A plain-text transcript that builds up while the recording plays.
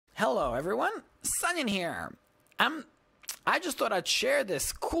Hello everyone, Sanjin here. I just thought I'd share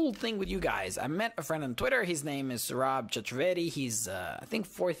this cool thing with you guys. I met a friend on Twitter. His name is Saurabh Chaturvedi. He's, I think,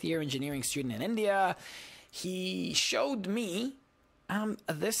 fourth-year engineering student in India. He showed me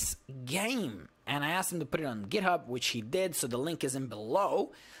this game, and I asked him to put it on GitHub, which he did, so the link is in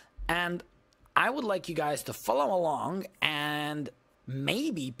below. And I would like you guys to follow along and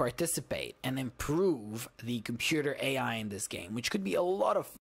maybe participate and improve the computer AI in this game, which could be a lot of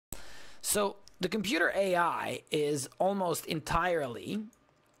fun. So the computer AI is almost entirely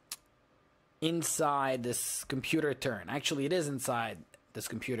inside this computer turn. Actually, it is inside this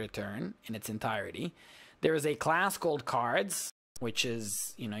computer turn in its entirety. There is a class called cards, which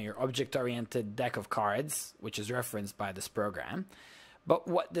is, you know, your object-oriented deck of cards, which is referenced by this program. But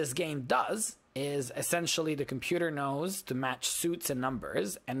what this game does is essentially the computer knows to match suits and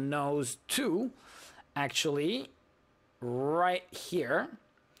numbers and knows to actually right here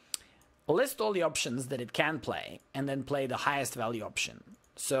list all the options that it can play and then play the highest value option.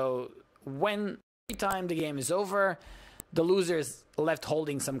 So when every time the game is over, the loser is left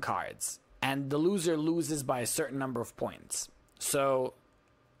holding some cards and the loser loses by a certain number of points. So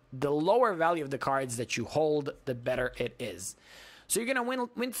the lower value of the cards that you hold, the better it is. So you're going to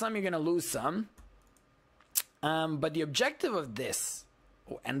win some, you're going to lose some. But the objective of this,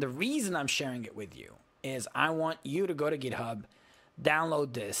 and the reason I'm sharing it with you, is I want you to go to GitHub,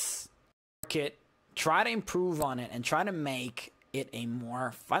 download this, work it, try to improve on it, and try to make it a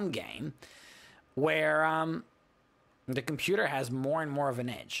more fun game where the computer has more and more of an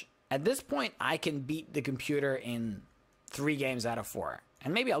edge. At this point, I can beat the computer in 3 games out of 4,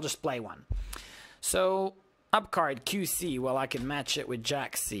 and maybe I'll just play one. So up card QC, well, I can match it with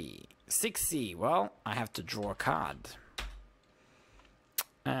Jack C. 6C, well, I have to draw a card.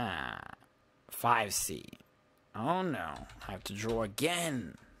 5C. Oh no, I have to draw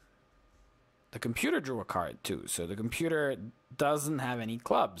again. The computer drew a card too, so the computer doesn't have any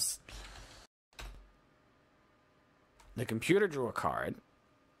clubs. The computer drew a card,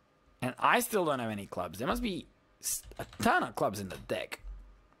 and I still don't have any clubs. There must be a ton of clubs in the deck.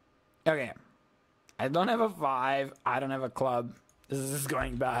 Okay, I don't have a 5, I don't have a club. This is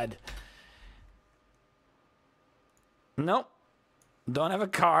going bad. Nope. Don't have a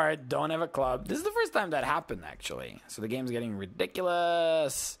card, don't have a club. This is the first time that happened, actually. So the game's getting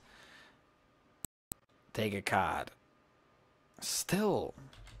ridiculous. Take a card. Still.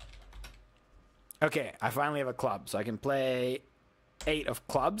 Okay, I finally have a club. So I can play 8 of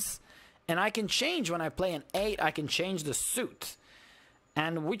clubs. And I can change, when I play an 8, I can change the suit.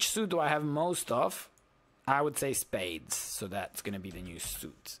 And which suit do I have most of? I would say spades. So that's going to be the new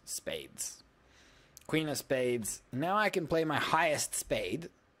suit. Spades. Queen of spades. Now I can play my highest spade.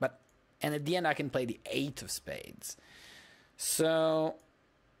 And at the end I can play the 8 of spades. So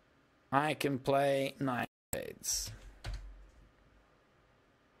I can play 9 spades.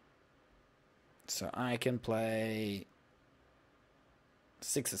 So I can play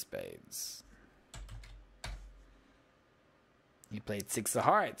 6 of spades. He played 6 of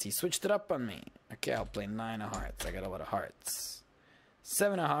hearts. He switched it up on me. Okay, I'll play 9 of hearts. I got a lot of hearts.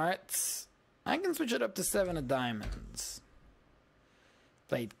 7 of hearts. I can switch it up to 7 of diamonds.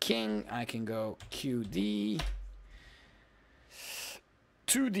 Played king. I can go QD.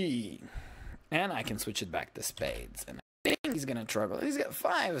 2D. And I can switch it back to spades. And I think he's going to struggle. He's got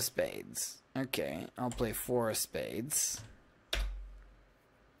 5 of spades. Okay, I'll play 4 of spades.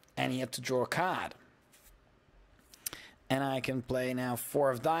 And he had to draw a card. And I can play now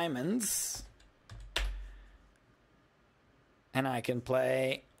 4 of diamonds. And I can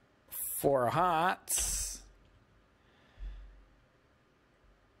play 4 of hearts.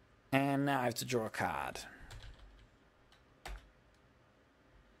 And now I have to draw a card.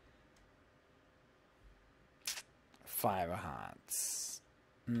 5 of hearts.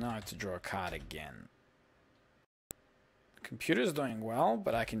 Now I have to draw a card again. Computer's doing well,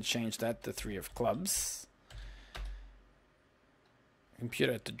 but I can change that to 3 of clubs.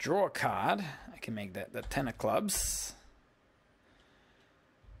 Computer had to draw a card. I can make that the 10 of clubs.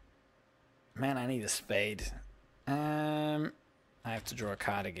 Man, I need a spade. I have to draw a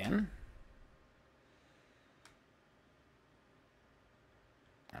card again.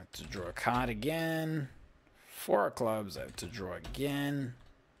 I have to draw a card again. 4 of clubs, I have to draw again.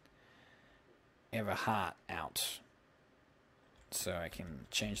 I have a heart out. So I can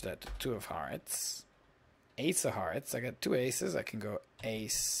change that to 2 of hearts. Ace of hearts, I got 2 aces. I can go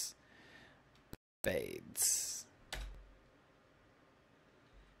ace, spades.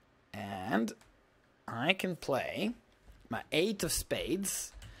 And I can play my 8 of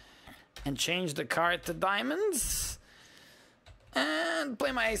spades and change the card to diamonds. And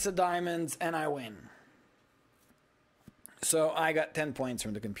play my ace of diamonds, and I win. So I got 10 points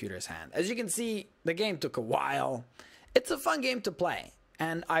from the computer's hand. As you can see, the game took a while. It's a fun game to play.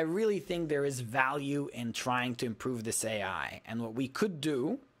 And I really think there is value in trying to improve this AI. And what we could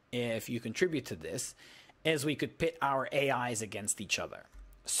do, if you contribute to this, is we could pit our AIs against each other.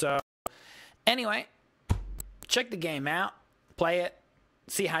 So anyway, check the game out, play it,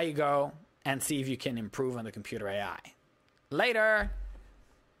 see how you go, and see if you can improve on the computer AI. Later!